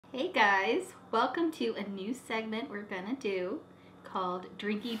Hey guys, welcome to a new segment we're gonna do called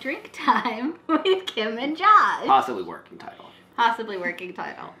Drinky Drink Time with Kim and Josh. Possibly working title. Possibly working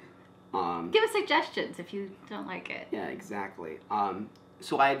title. Give us suggestions if you don't like it. Yeah, exactly.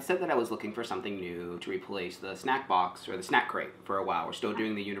 So I had said that I was looking for something new to replace the snack box or the snack crate for a while. We're still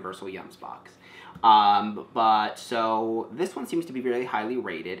doing the Universal Yums box. But so this one seems to be very highly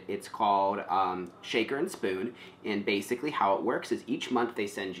rated. It's called Shaker and Spoon, and basically how it works is each month they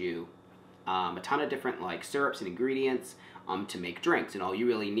send you a ton of different like syrups and ingredients to make drinks, and all you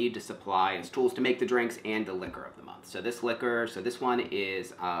really need to supply is tools to make the drinks and the liquor of the month. So this one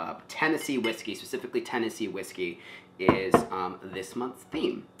is Tennessee whiskey, specifically Tennessee whiskey is this month's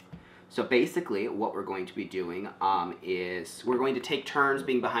theme. So basically what we're going to be doing is we're going to take turns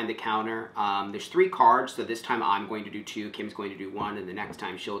being behind the counter. There's 3 cards, so this time I'm going to do 2, Kim's going to do 1, and the next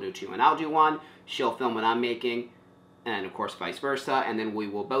time she'll do 2 and I'll do 1. She'll film what I'm making, and of course vice versa, and then we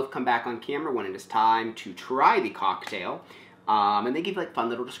will both come back on camera when it is time to try the cocktail. And they give like fun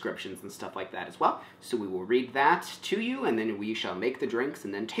little descriptions and stuff like that as well. So we will read that to you, and then we shall make the drinks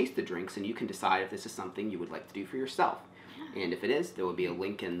and then taste the drinks, and you can decide if this is something you would like to do for yourself. And if it is, there will be a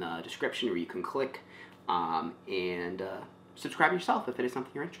link in the description where you can click and subscribe yourself if it is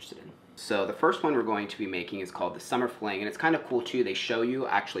something you're interested in. So the first one we're going to be making is called the Summer Fling, and it's kind of cool too. They show you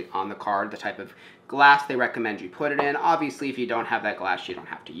actually on the card the type of glass they recommend you put it in. Obviously, if you don't have that glass, you don't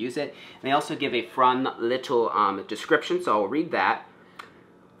have to use it. And they also give a fun little description, so I'll read that.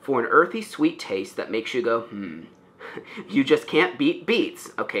 For an earthy, sweet taste that makes you go, you just can't beat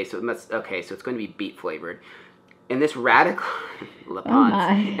beets. Okay, so it's going to be beet flavored. And this radically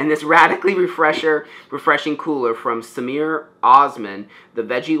refreshing cooler from Samir Osman, the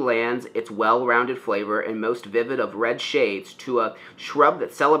veggie lands its well-rounded flavor and most vivid of red shades to a shrub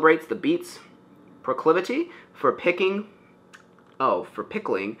that celebrates the beet's proclivity for pickling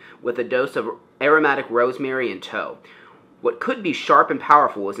with a dose of aromatic rosemary and tow. What could be sharp and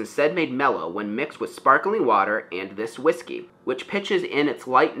powerful is instead made mellow when mixed with sparkling water and this whiskey, which pitches in its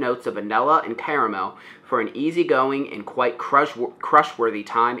light notes of vanilla and caramel for an easygoing and quite crush-worthy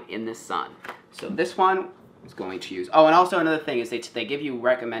time in the sun. So this one is going to use... Oh, and also another thing is they give you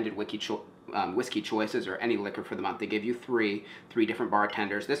recommended whiskey choices or any liquor for the month. They give you three different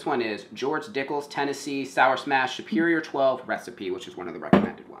bartenders. This one is George Dickel's Tennessee Sour Smash Superior 12 Recipe, which is one of the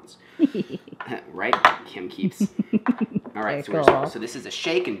recommended ones. Right? Kim keeps... All right, so this is a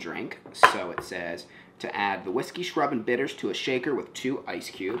shake and drink. So it says to add the whiskey, shrub, and bitters to a shaker with 2 ice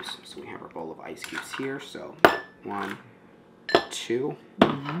cubes. So we have our bowl of ice cubes here. So 1, 2,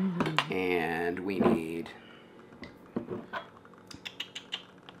 and we need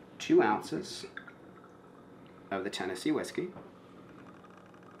 2 ounces of the Tennessee whiskey.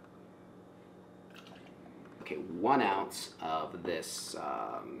 Okay, 1 ounce of this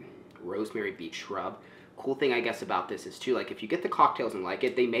rosemary beet shrub. Cool thing, I guess, about this is, too, like, if you get the cocktails and like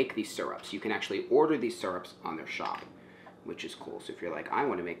it, they make these syrups. You can actually order these syrups on their shop, which is cool. So if you're like, I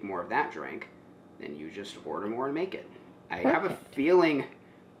want to make more of that drink, then you just order more and make it. I have a feeling...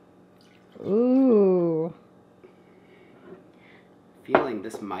 Ooh. Feeling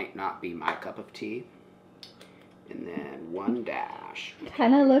this might not be my cup of tea. And then 1 dash.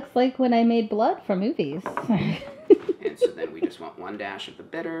 Kind of looks like when I made blood for movies. And so then we just want 1 dash of the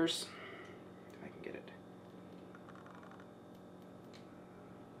bitters. If I can get it.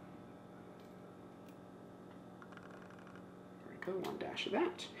 There we go, 1 dash of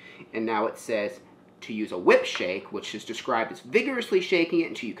that. And now it says to use a whip shake, which is described as vigorously shaking it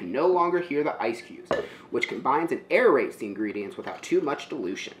until you can no longer hear the ice cubes, which combines and aerates the ingredients without too much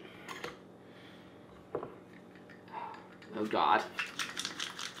dilution. Oh, God.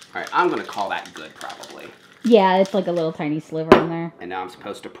 All right, I'm going to call that good, probably. Yeah, it's like a little tiny sliver in there. And now I'm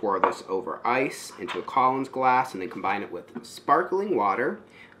supposed to pour this over ice into a Collins glass and then combine it with sparkling water.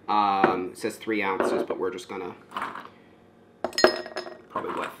 It says 3 ounces, but we're just going to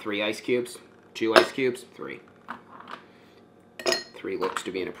probably, 3 ice cubes? 2 ice cubes? 3. 3 looks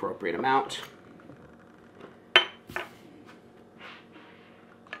to be an appropriate amount.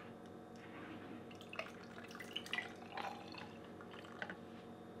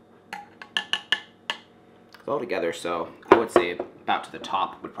 All together, so I would say about to the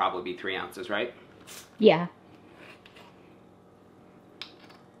top would probably be 3 ounces, right? Yeah.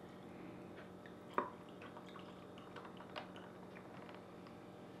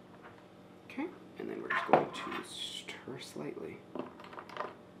 Okay, and then we're just going to stir slightly.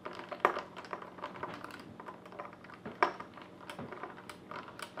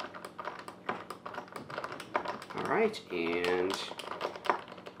 All right, and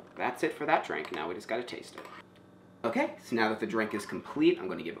that's it for that drink. Now we just got to taste it. Okay, so now that the drink is complete, I'm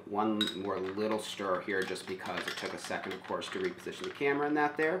going to give it one more little stir here just because it took a second, of course, to reposition the camera in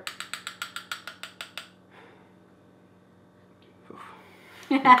that there.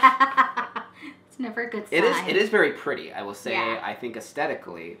 It's never a good sign. It is very pretty, I will say. Yeah. I think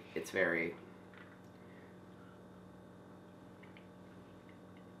aesthetically, it's very...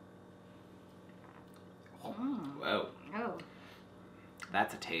 Whoa. Oh.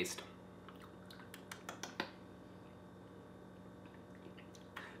 That's a taste.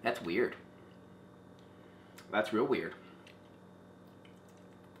 That's weird. That's real weird.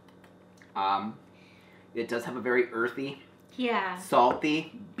 It does have a very earthy, Yeah.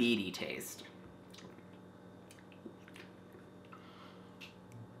 salty, beety taste.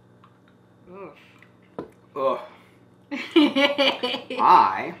 Ugh.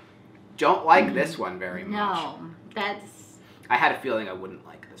 I don't like this one very much. No, that's... I had a feeling I wouldn't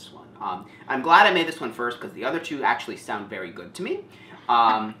like this one. I'm glad I made this one first because the other two actually sound very good to me.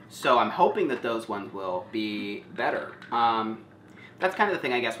 So I'm hoping that those ones will be better. That's kind of the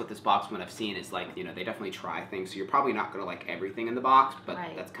thing, I guess, with this box when I've seen is, like, you know, they definitely try things. So you're probably not going to like everything in the box, but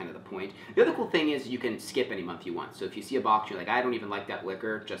Right. That's kind of the point. The other cool thing is you can skip any month you want. So if you see a box, you're like, I don't even like that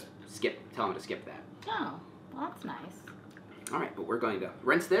liquor, just tell them to skip that. Oh, well, that's nice. All right, but we're going to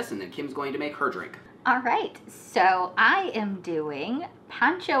rinse this, and then Kim's going to make her drink. All right, so I am doing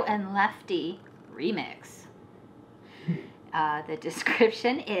Pancho and Lefty Remix. The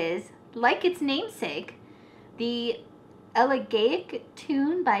description is, like its namesake, the elegiac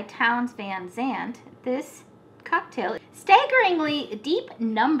tune by Townes Van Zandt, this cocktail staggeringly deep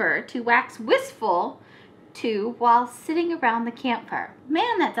number to wax wistful to while sitting around the campfire.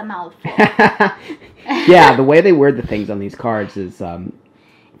 Man, that's a mouthful. Yeah, the way they word the things on these cards is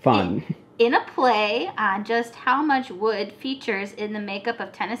fun. In a play on just how much wood features in the makeup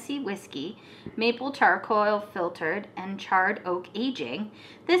of Tennessee whiskey, maple charcoal filtered, and charred oak aging,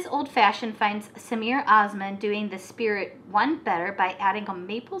 this old-fashioned finds Samir Osman doing the spirit one better by adding a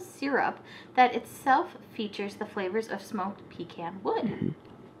maple syrup that itself features the flavors of smoked pecan wood. Mm-hmm.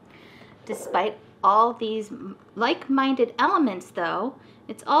 Despite all these like-minded elements, though,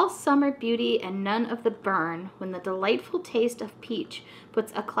 it's all summer beauty and none of the burn when the delightful taste of peach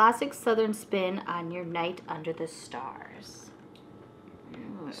puts a classic southern spin on your night under the stars.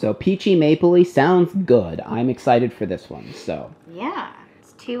 So peachy mapley sounds good. I'm excited for this one. So Yeah,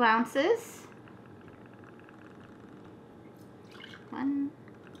 it's 2 ounces. 1,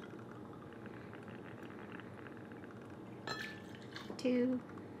 2.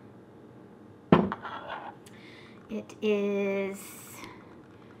 It is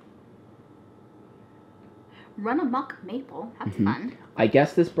Run Amok Maple. That's fun. I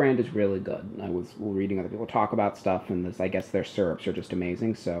guess this brand is really good. I was reading other people talk about stuff, and this, I guess their syrups are just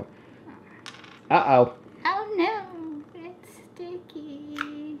amazing. So, uh-oh. Oh no, it's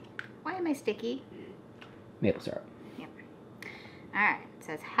sticky. Why am I sticky? Maple syrup. Yep. All right. It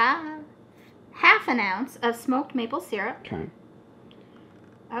says half an ounce of smoked maple syrup. Okay.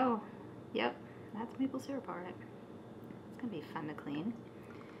 Oh, yep. That's maple syrup, all right. It's gonna be fun to clean.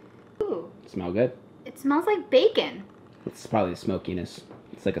 Ooh, Smell good? it smells like bacon. It's probably the smokiness.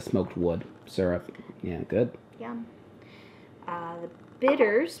 It's like a smoked wood syrup. Yeah, good. Yum. The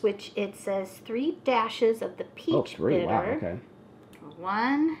bitters, which it says 3 dashes of the peach Oh, 3. bitter. Wow, okay.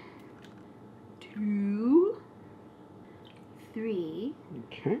 1, 2, 3.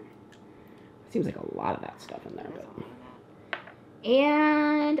 Okay. Seems like a lot of that stuff in there, but...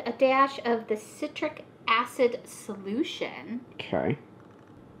 And a dash of the citric acid solution. Okay.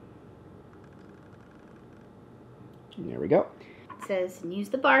 There we go. It says use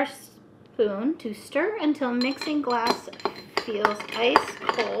the bar spoon to stir until mixing glass feels ice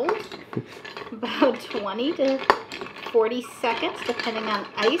cold. About 20 to 40 seconds, depending on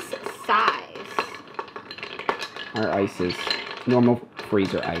ice size. Our ice is normal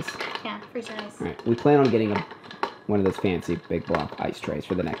freezer ice. Yeah, freezer ice. All right. We plan on getting one of those fancy big block ice trays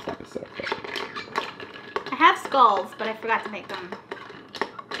for the next episode. But... I have skulls, but I forgot to make them.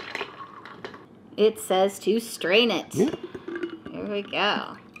 It says to strain it. Yeah. Here we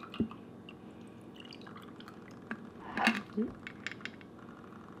go.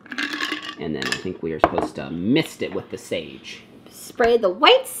 And then I think we are supposed to mist it with the sage. Spray the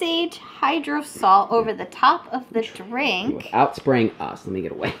white sage hydrosol over the top of the drink. Without spraying us. Let me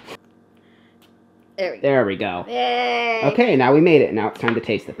get away. There we go. There we go. Yay. Okay, now we made it. Now it's time to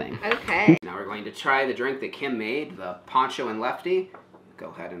taste the thing. Okay. Now we're going to try the drink that Kim made, the Pancho and Lefty. Go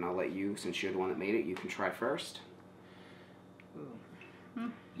ahead and I'll let you, since you're the one that made it, you can try first.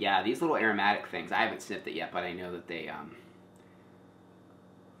 Yeah, these little aromatic things, I haven't sniffed it yet, but I know that they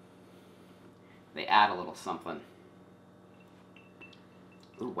add a little something.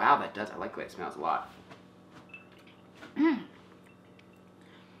 Ooh, wow, that does. I like the way it smells a lot.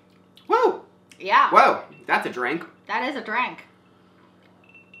 Whoa! Yeah. Whoa, that's a drink. That is a drink.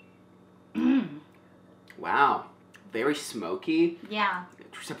 Wow, very smoky. Yeah.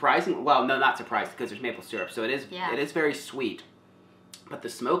 Surprising. Well, no, not surprising because there's maple syrup, so it is. Yeah. It is very sweet, but the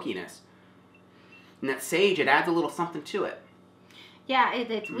smokiness and that sage, it adds a little something to it. Yeah,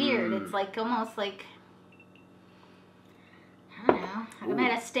 it's weird. It's like almost like, I don't know. I'm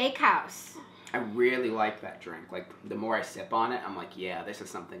at a steakhouse. I really like that drink. Like, the more I sip on it, I'm like, yeah, this is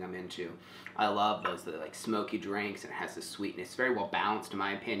something I'm into. I love those like smoky drinks, and it has this sweetness. It's very well balanced, in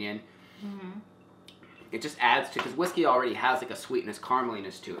my opinion. Mm-hmm. It just adds to, because whiskey already has like a sweetness,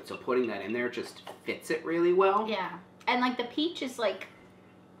 carameliness to it. So putting that in there just fits it really well. Yeah, and like the peach is like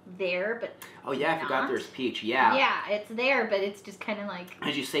there, but oh yeah, I forgot there's peach. Yeah. Yeah, it's there, but it's just kind of like.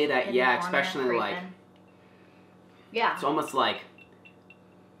 As you say that, yeah, especially like. Yeah. It's almost like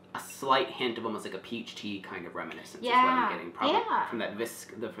a slight hint of almost like a peach tea kind of reminiscence. Yeah. Is what I'm getting probably from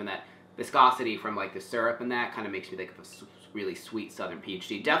that viscosity from like the syrup, and that kind of makes me think of a really sweet southern peach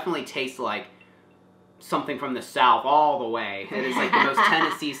tea. Definitely tastes like something from the South all the way. It is like the most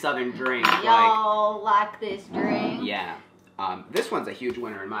Tennessee southern drink. Y'all like this drink? Yeah. This one's a huge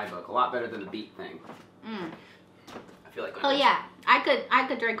winner in my book. A lot better than the beet thing. I feel like. Oh yeah, I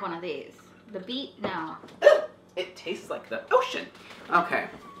could drink one of these. The beet, no. It tastes like the ocean. Okay.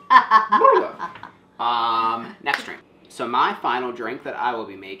 Next drink. So my final drink that I will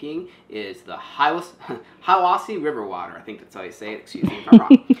be making is the Hiwassee River Water. I think that's how you say it. Excuse me if I'm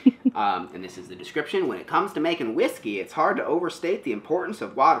wrong. And this is the description. When it comes to making whiskey, it's hard to overstate the importance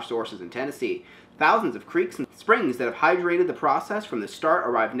of water sources in Tennessee. Thousands of creeks and springs that have hydrated the process from the start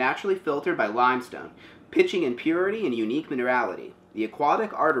arrive naturally filtered by limestone, pitching in purity and unique minerality. The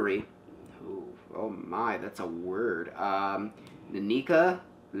aquatic artery, oh my, that's a word. Nanica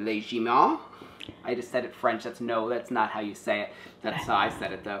Legiment. I just said it French. That's not how you say it. That's how I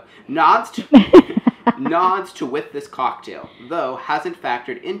said it though. Nods to with this cocktail, though hasn't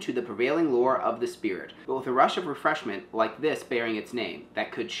factored into the prevailing lore of the spirit. But with a rush of refreshment like this bearing its name,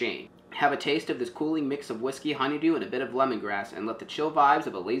 that could change. Have a taste of this cooling mix of whiskey, honeydew, and a bit of lemongrass, and let the chill vibes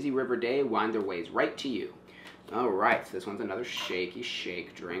of a lazy river day wind their ways right to you. Alright, so this one's another shaky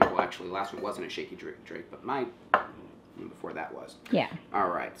shake drink. Well, actually, last one wasn't a shaky drink, but my one before that was. Yeah.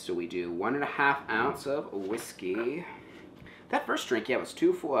 Alright, so we do 1.5 ounce of whiskey. That first drink, yeah, was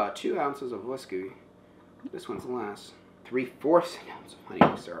 2 ounces of whiskey. This one's less. 3/4 ounce of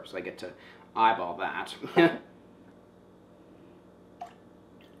honeydew syrup, so I get to eyeball that.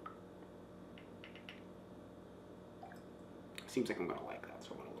 Seems like I'm going to like that,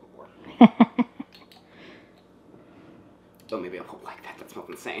 so I want a little more. Oh, maybe I won't like that. That smells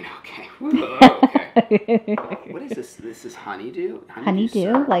insane. Okay. Okay. What is this? This is honeydew?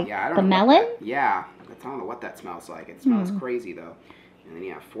 Honeydew? Like the melon? Yeah. I don't know what that smells like. It smells crazy, though. And then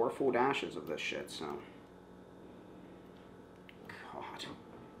you have 4 full dashes of this shit, so. God.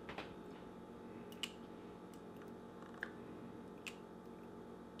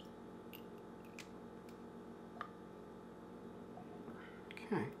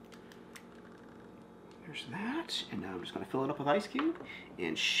 Okay. There's that. And now I'm just going to fill it up with ice cube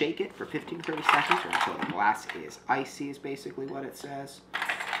and shake it for 15 to 30 seconds or until the glass is icy is basically what it says.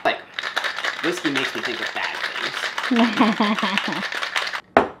 Like, whiskey makes me think of bad things.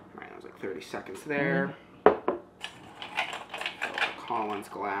 Alright, that was like 30 seconds there. Fill a Collins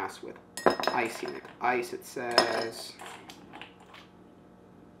glass with icy ice, it says.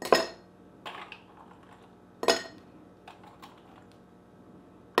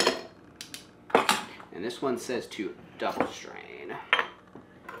 And this one says to double strain.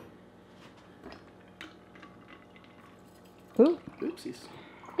 Ooh. Oopsies.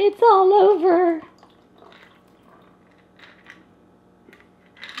 It's all over.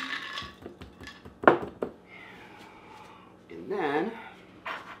 And then,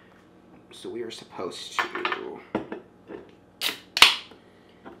 so we are supposed to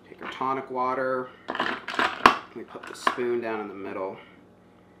take our tonic water, we put the spoon down in the middle,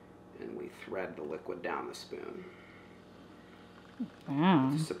 and we thread the liquid down the spoon. Wow.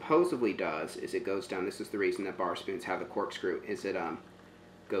 What it supposedly does is it goes down, this is the reason that bar spoons have the corkscrew, is it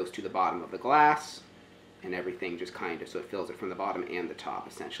goes to the bottom of the glass, and everything just kind of, so it fills it from the bottom and the top,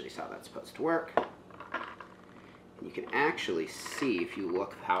 essentially is how that's supposed to work. And you can actually see, if you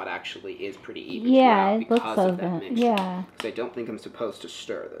look, how it actually is pretty even Yeah, throughout it looks because so of that good. mixture. Yeah. So I don't think I'm supposed to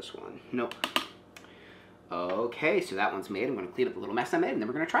stir this one. Nope. Okay, so that one's made. I'm going to clean up the little mess I made, and then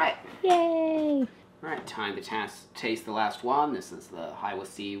we're going to try it. Yay. All right, time to taste the last one. This is the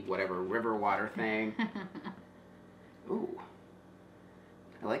Hiwassee, whatever, river water thing. Ooh.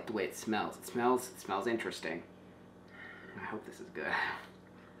 I like the way it smells. It smells interesting. I hope this is good.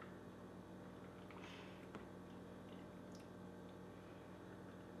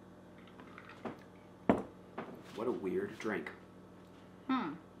 What a weird drink.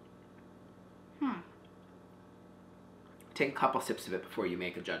 Take a couple sips of it before you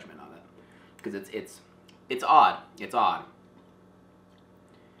make a judgment on it, because it's odd. It's odd.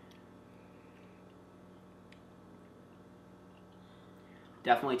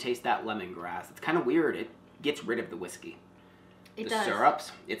 Definitely taste that lemongrass. It's kind of weird. It gets rid of the whiskey. It the does.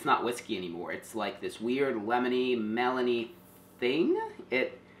 Syrups, it's not whiskey anymore. It's like this weird lemony, melony thing.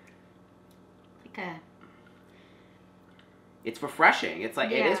 It's refreshing. It's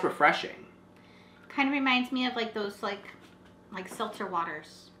like, it is refreshing. Kind of reminds me of like those like seltzer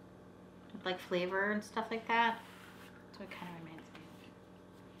waters with like flavor and stuff like that. That's what it kind of reminds me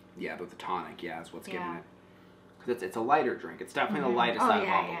of. Yeah, but the tonic, is what's giving it. Because it's a lighter drink. It's definitely the lightest out of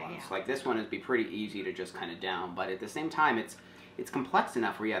all the ones. Like this one would be pretty easy to just kind of down, but at the same time, it's complex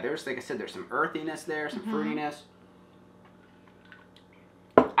enough where there's, like I said, there's some earthiness there, some fruitiness.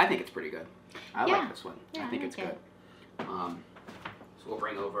 I think it's pretty good. I like this one. I think it's good. So we'll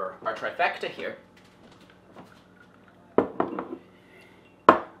bring over our trifecta here.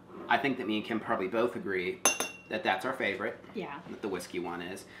 I think that me and Kim probably both agree that that's our favorite. Yeah. That the whiskey one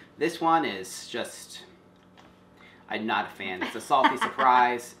is. This one is just, I'm not a fan. It's a salty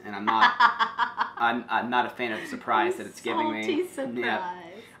surprise, and I'm not a fan of the surprise that it's giving me. Salty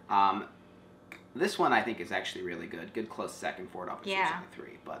surprise. Yep. This one I think is actually really good. Good close second for it, obviously. It's only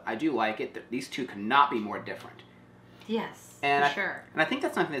 3, but I do like it. These two could not be more different. Yes, and for sure. And I think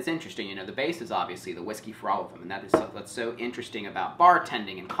that's something that's interesting. You know, the base is obviously the whiskey for all of them, and that is what's so interesting about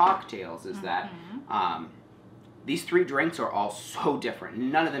bartending and cocktails is that these 3 drinks are all so different.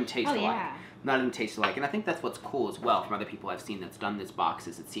 None of them taste alike. Yeah. None of them taste alike, and I think that's what's cool as well from other people I've seen that's done this box.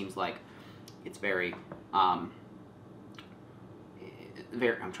 Is it seems like it's very, I'm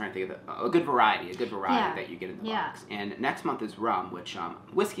trying to think of a good variety that you get in the box. And next month is rum, which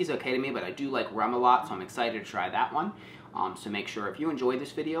whiskey's okay to me, but I do like rum a lot, so I'm excited to try that one. So make sure if you enjoyed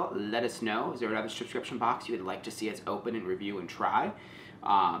this video, let us know. Is there another subscription box you would like to see us open and review and try?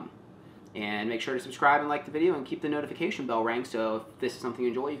 And make sure to subscribe and like the video and keep the notification bell rang so if this is something you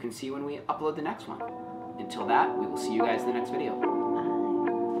enjoy, you can see when we upload the next one. Until that, we will see you guys in the next video.